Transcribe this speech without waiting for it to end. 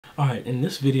Alright, in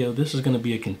this video, this is going to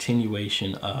be a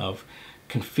continuation of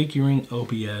configuring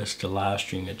OBS to live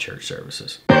stream your church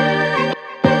services.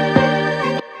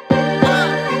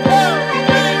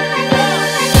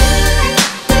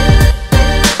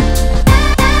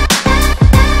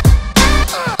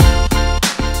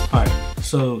 Alright,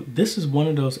 so this is one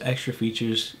of those extra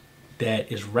features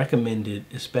that is recommended,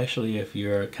 especially if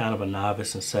you're kind of a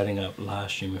novice in setting up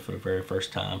live streaming for the very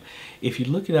first time. If you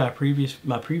look at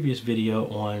my previous video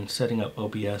on setting up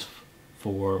OBS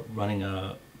for running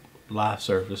a live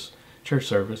service, church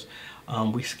service,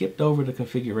 we skipped over the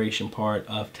configuration part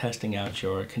of testing out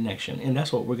your connection, and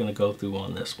that's what we're going to go through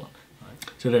on this one.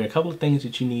 So there are a couple of things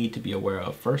that you need to be aware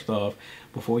of. First off,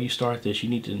 before you start this, you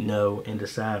need to know and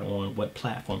decide on what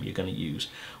platform you're going to use,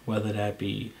 whether that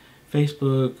be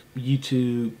Facebook,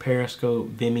 YouTube, Periscope,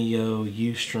 Vimeo,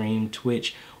 Ustream,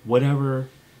 Twitch, whatever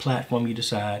platform you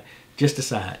decide, just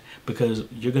decide, because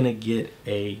you're going to get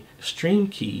a stream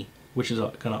key which is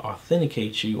going to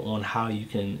authenticate you on how you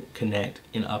can connect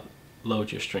and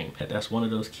upload your stream. That's one of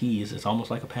those keys. It's almost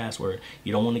like a password.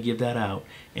 You don't want to give that out,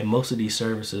 and most of these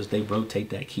services, they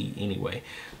rotate that key anyway,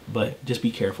 but just be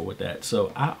careful with that.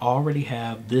 So I already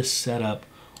have this set up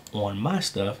on my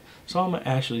stuff, so I'm going to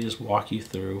actually just walk you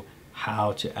through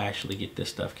how to actually get this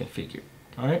stuff configured.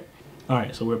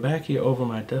 Alright, so we're back here over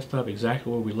my desktop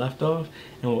exactly where we left off,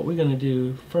 and what we're going to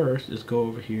do first is go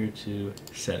over here to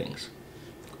settings,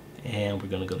 and we're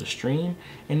going to go to stream,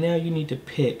 and now you need to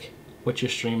pick what your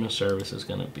streaming service is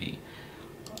going to be.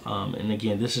 And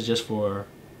again, this is for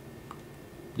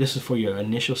your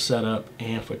initial setup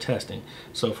and for testing.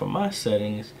 So for my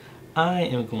settings, I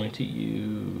am going to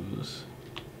use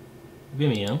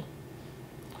Vimeo,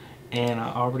 and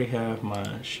I already have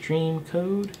my stream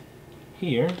code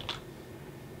here,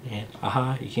 and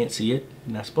aha, you can't see it,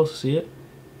 you're not supposed to see it,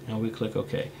 and we click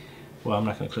OK. Well, I'm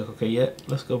not going to click OK yet.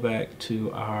 Let's go back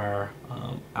to our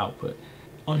output.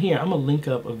 On here, I'm going to link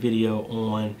up a video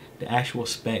on the actual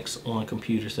specs on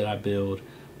computers that I build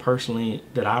personally,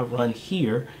 that I run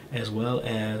here, as well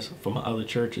as from other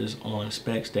churches, on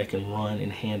specs that can run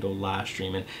and handle live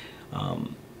streaming.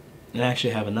 And I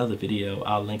actually have another video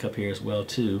I'll link up here as well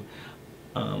too,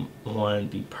 on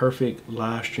the perfect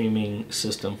live streaming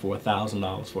system for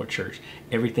 $1,000 for a church.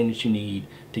 Everything that you need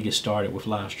to get started with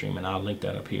live streaming, I'll link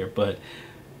that up here. But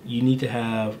you need to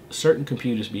have certain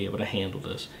computers be able to handle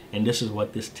this, and this is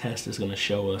what this test is going to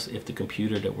show us, if the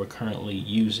computer that we're currently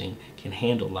using can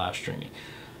handle live streaming.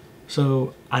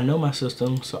 So I know my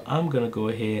system, so I'm going to go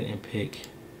ahead and pick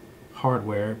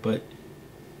hardware, but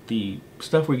the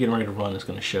stuff we're getting ready to run is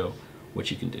going to show what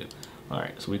you can do.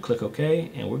 Alright, so we click OK,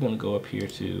 and we're going to go up here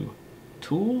to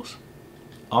Tools,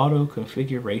 Auto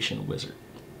Configuration Wizard.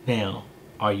 Now,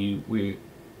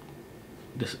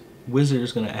 this wizard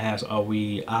is going to ask, are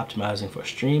we optimizing for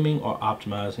streaming or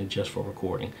optimizing just for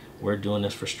recording? We're doing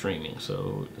this for streaming,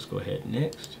 so let's go ahead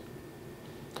next.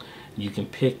 You can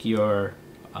pick your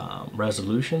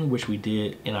resolution, which we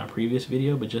did in our previous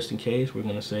video, but just in case, we're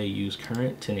going to say use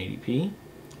current 1080p,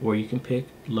 or you can pick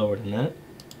lower than that,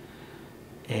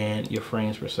 and your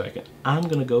frames per second. I'm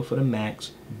going to go for the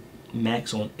max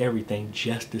on everything,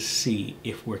 just to see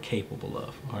if we're capable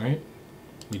of. Alright,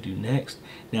 we do next.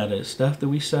 Now the stuff that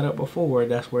we set up before,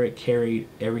 that's where it carried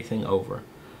everything over,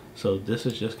 so this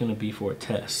is just going to be for a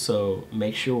test. So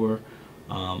make sure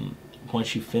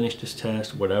once you finish this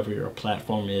test, whatever your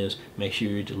platform is, make sure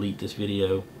you delete this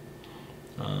video.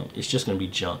 It's just going to be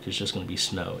junk, it's just going to be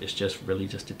snow, it's just really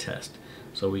just a test.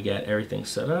 So we got everything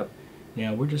set up.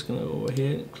 Now we're just going to go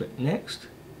ahead and click next,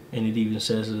 and it even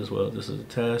says it as well, this is a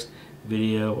test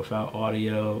video without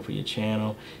audio for your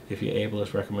channel. If you're able,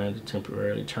 it's recommended to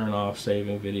temporarily turn off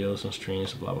saving videos and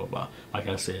streams, blah blah blah. Like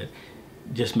I said,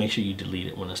 just make sure you delete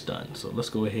it when it's done. So let's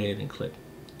go ahead and click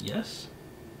yes,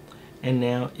 and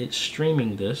now it's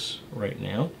streaming this right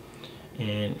now.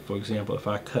 And for example, if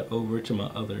I cut over to my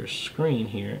other screen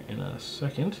here in a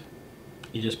second,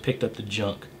 it just picked up the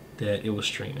junk that it was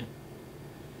streaming.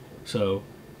 So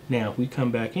now if we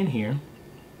come back in here,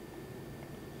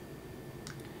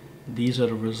 these are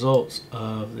the results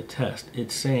of the test.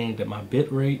 It's saying that my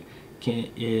bit rate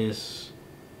is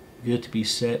good to be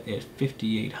set at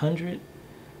 5800.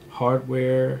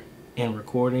 Hardware and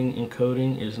recording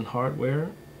encoding is in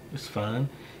hardware. It's fine.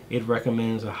 It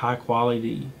recommends a high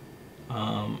quality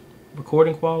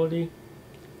recording quality.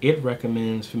 It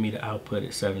recommends for me to output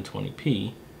at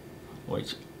 720p,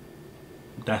 which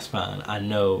that's fine. I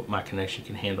know my connection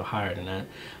can handle higher than that,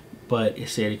 but it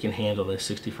said it can handle at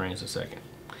 60 frames a second.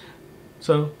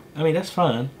 So, I mean, that's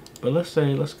fine, but let's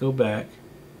go back,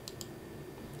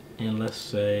 and let's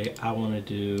say I want to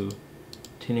do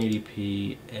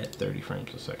 1080p at 30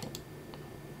 frames a second.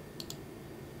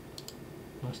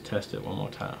 Let's test it one more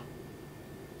time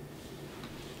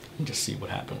and just see what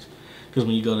happens. Because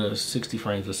when you go to 60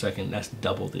 frames a second, that's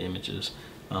double the images.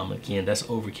 Again, that's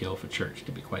overkill for church,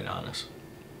 to be quite honest.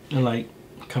 And like,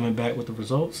 coming back with the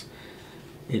results,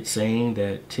 it's saying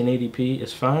that 1080p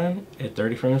is fine at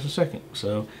 30 frames a second.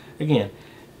 So again,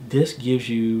 this gives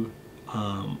you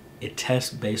a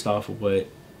test based off of what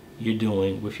you're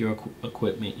doing with your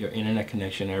equipment, your internet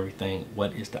connection, everything.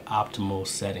 What is the optimal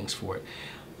settings for it?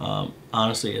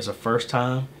 Honestly, as a first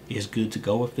time, it's good to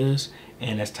go with this,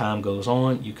 and as time goes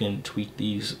on, you can tweak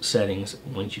these settings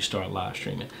once you start live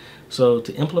streaming. So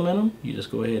to implement them, you just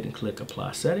go ahead and click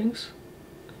apply settings,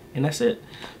 and that's it.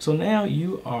 So now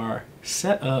you are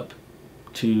set up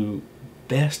to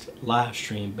best live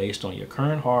stream based on your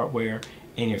current hardware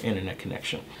and your internet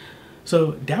connection.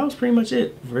 So that was pretty much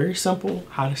it. Very simple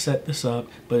how to set this up,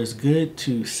 but it's good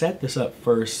to set this up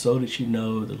first so that you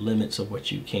know the limits of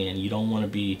what you can. You don't want to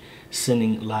be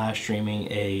live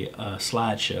streaming a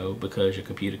slideshow because your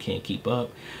computer can't keep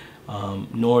up,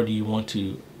 nor do you want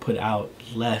to put out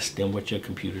less than what your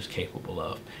computer is capable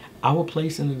of. I will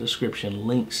place in the description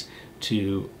links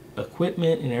to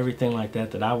equipment and everything like that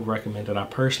that I would recommend, that I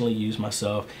personally use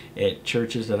myself at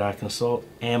churches that I consult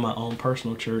and my own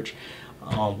personal church,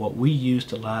 what we use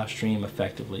to live stream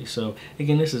effectively. So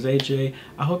again, this is AJ.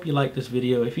 I hope you like this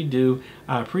video. If you do,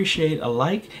 I appreciate a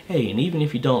like. Hey, and even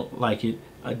if you don't like it,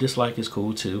 a dislike is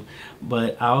cool too.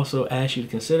 But I also ask you to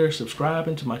consider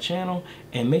subscribing to my channel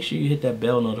and make sure you hit that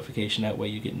bell notification. That way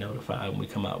you get notified when we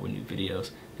come out with new videos.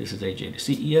 This is AJ the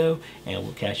CEO, and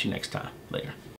we'll catch you next time. Later.